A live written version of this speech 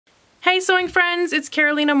Hey sewing friends, it's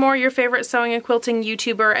Carolina Moore, your favorite sewing and quilting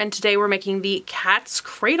YouTuber, and today we're making the Cat's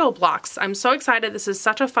Cradle blocks. I'm so excited. This is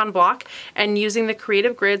such a fun block, and using the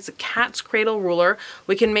Creative Grids Cat's Cradle ruler,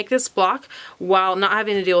 we can make this block while not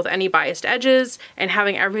having to deal with any biased edges and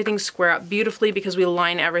having everything square up beautifully because we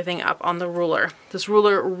line everything up on the ruler. This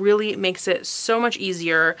ruler really makes it so much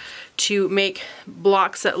easier to make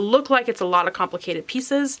blocks that look like it's a lot of complicated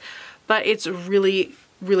pieces, but it's really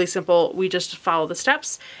simple. We just follow the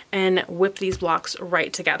steps and whip these blocks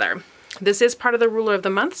right together. This is part of the Ruler of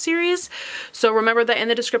the Month series, so remember that in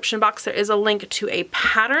the description box there is a link to a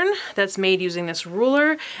pattern that's made using this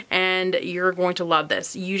ruler, and you're going to love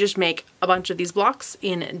this. You just make a bunch of these blocks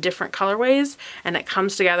in different colorways and it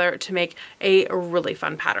comes together to make a really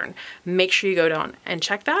fun pattern. Make sure you go down and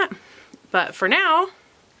check that. But for now,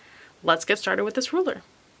 let's get started with this ruler.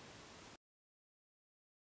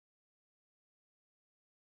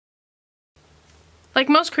 Like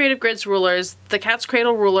most Creative Grids rulers, the Cat's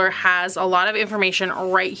Cradle ruler has a lot of information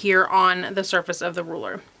right here on the surface of the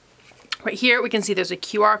ruler. Right here we can see there's a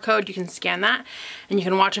QR code. You can scan that and you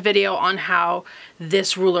can watch a video on how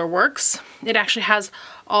this ruler works. It actually has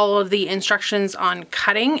all of the instructions on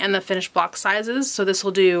cutting and the finished block sizes. So this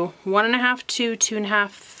will do 1.5, 2, 2.5,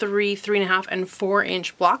 3, 3.5, and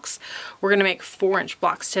 4-inch blocks. We're going to make 4-inch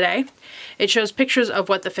blocks today. It shows pictures of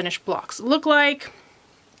what the finished blocks look like,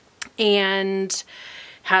 and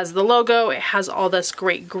has the logo. It has all this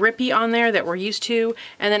great grippy on there that we're used to,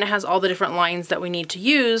 and then it has all the different lines that we need to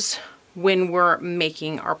use when we're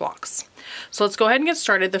making our blocks. So let's go ahead and get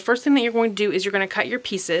started. The first thing that you're going to do is you're going to cut your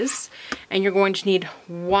pieces, and you're going to need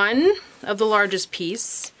 1 of the largest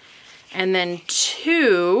piece and then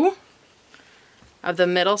 2 of the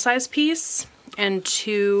middle-sized piece and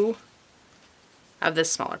 2 of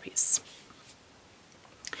this smaller piece.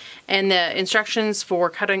 And the instructions for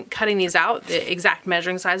cutting these out, the exact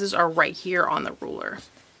measuring sizes, are right here on the ruler.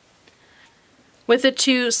 With the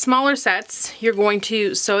 2 smaller sets, you're going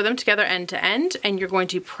to sew them together end to end, and you're going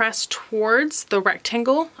to press towards the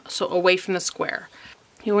rectangle, so away from the square.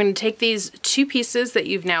 You're going to take these 2 pieces that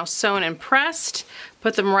you've now sewn and pressed,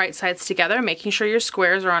 put them right sides together, making sure your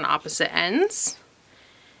squares are on opposite ends,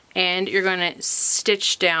 and you're going to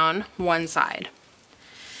stitch down one side.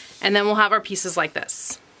 And then we'll have our pieces like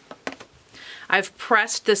this. I've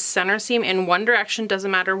pressed this center seam in one direction, doesn't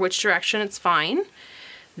matter which direction, it's fine.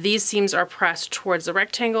 These seams are pressed towards the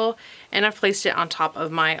rectangle, and I've placed it on top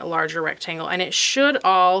of my larger rectangle, and it should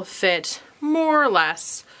all fit more or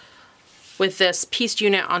less with this pieced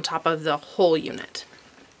unit on top of the whole unit.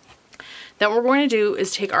 Then what we're going to do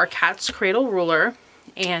is take our Cat's Cradle ruler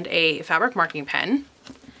and a fabric marking pen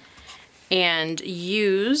and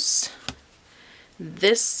use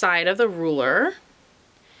this side of the ruler.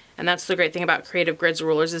 And that's the great thing about Creative Grids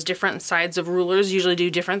rulers, is different sides of rulers usually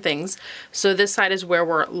do different things. So this side is where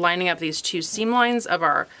we're lining up these 2 seam lines of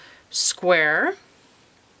our square,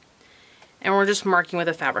 and we're just marking with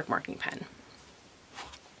a fabric marking pen.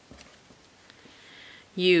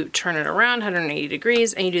 You turn it around 180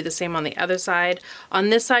 degrees and you do the same on the other side.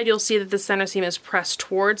 On this side you'll see that the center seam is pressed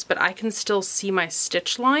towards, but I can still see my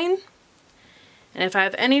stitch line. And if I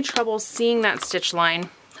have any trouble seeing that stitch line,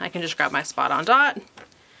 I can just grab my spot on dot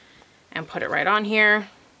and put it right on here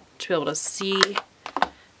to be able to see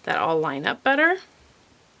that all line up better.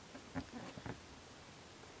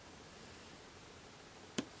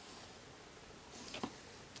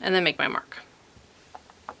 And then make my mark.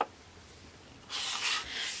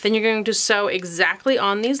 Then you're going to sew exactly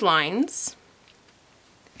on these lines,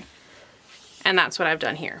 and that's what I've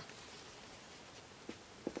done here.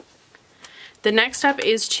 The next step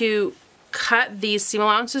is to cut these seam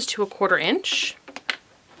allowances to 1/4 inch.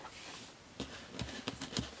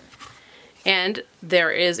 And there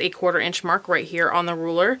is a 1/4 inch mark right here on the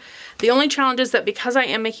ruler. The only challenge is that because I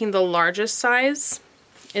am making the largest size,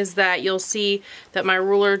 is that you'll see that my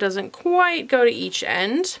ruler doesn't quite go to each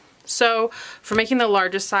end. So for making the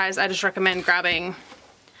largest size, I just recommend grabbing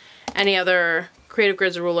any other Creative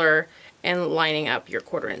Grids ruler and lining up your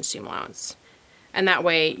 1/4 inch seam allowance. And that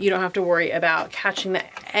way you don't have to worry about catching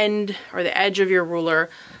the end or the edge of your ruler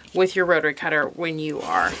with your rotary cutter when you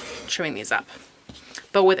are trimming these up.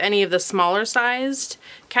 But with any of the smaller sized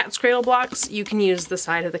Cat's Cradle blocks, you can use the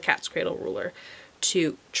side of the Cat's Cradle ruler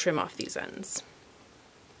to trim off these ends.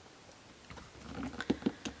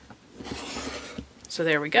 So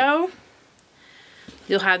there we go.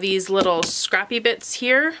 You'll have these little scrappy bits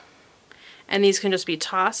here, and these can just be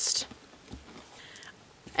tossed.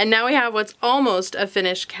 And now we have what's almost a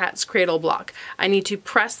finished Cat's Cradle block. I need to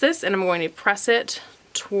press this, and I'm going to press it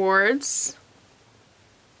towards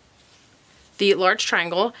the large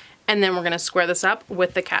triangle, And then we're going to square this up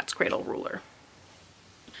with the cat's cradle ruler.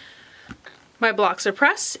 My blocks are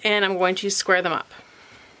pressed and I'm going to square them up.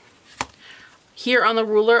 Here on the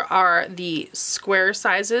ruler are the square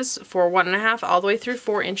sizes for 1.5 all the way through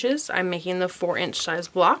 4 inches. I'm making the 4-inch size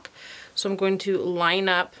block. So I'm going to line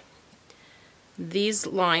up these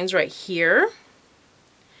lines right here.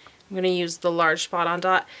 I'm going to use the large spot on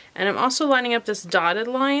dot, and I'm also lining up this dotted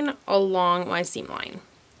line along my seam line.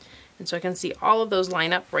 And so I can see all of those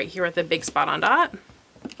line up right here with the big spot on dot.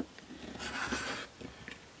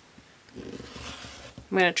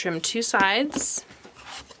 I'm going to trim 2 sides.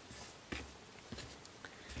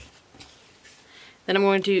 Then I'm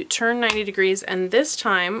going to turn 90 degrees, and this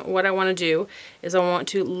time what I want to do is I want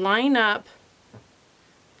to line up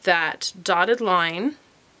that dotted line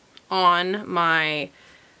on my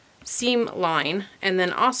seam line, and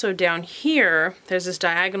then also down here there's this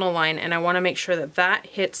diagonal line, and I want to make sure that that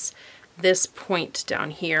hits this point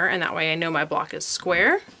down here, and that way I know my block is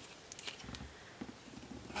square.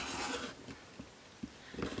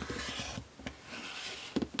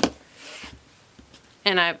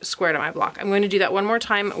 And I've squared out my block. I'm going to do that one more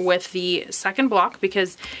time with the second block,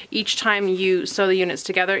 because each time you sew the units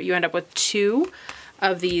together you end up with 2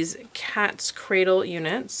 of these cat's cradle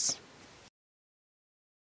units.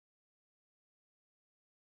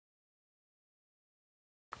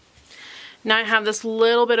 Now I have this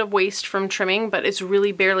little bit of waste from trimming, but it's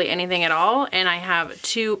really barely anything at all, and I have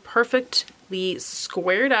 2 perfectly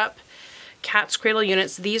squared up cat's cradle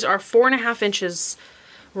units. These are 4.5 inches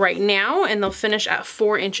right now, and they'll finish at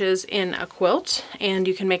 4 inches in a quilt, and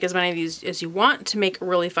you can make as many of these as you want to make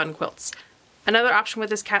really fun quilts. Another option with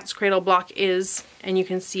this cat's cradle block is, and you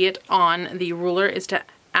can see it on the ruler, is to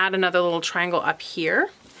add another little triangle up here.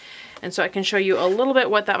 And so I can show you a little bit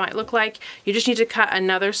what that might look like. You just need to cut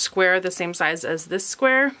another square the same size as this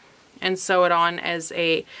square and sew it on as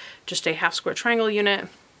just a half square triangle unit,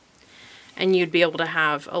 and you'd be able to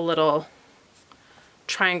have a little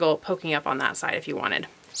triangle poking up on that side if you wanted.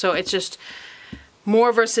 So it's just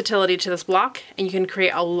more versatility to this block, and you can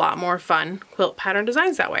create a lot more fun quilt pattern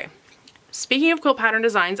designs that way. Speaking of quilt pattern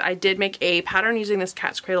designs, I did make a pattern using this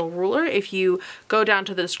cat's cradle ruler. If you go down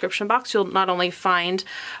to the description box, you'll not only find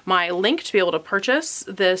my link to be able to purchase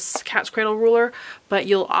this cat's cradle ruler, but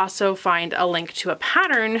you'll also find a link to a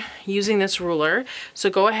pattern using this ruler. So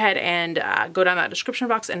go ahead and go down that description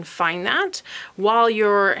box and find that. While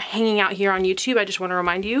you're hanging out here on YouTube, I just want to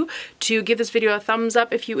remind you to give this video a thumbs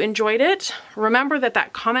up if you enjoyed it. Remember that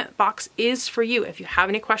that comment box is for you. If you have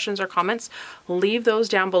any questions or comments, leave those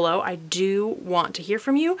down below. I do want to hear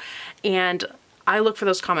from you, and I look for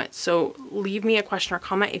those comments. So leave me a question or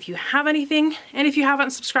comment if you have anything. And if you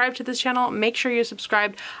haven't subscribed to this channel, make sure you're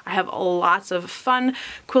subscribed. I have lots of fun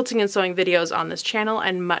quilting and sewing videos on this channel,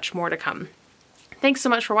 and much more to come. Thanks so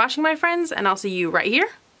much for watching, my friends, and I'll see you right here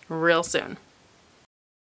real soon.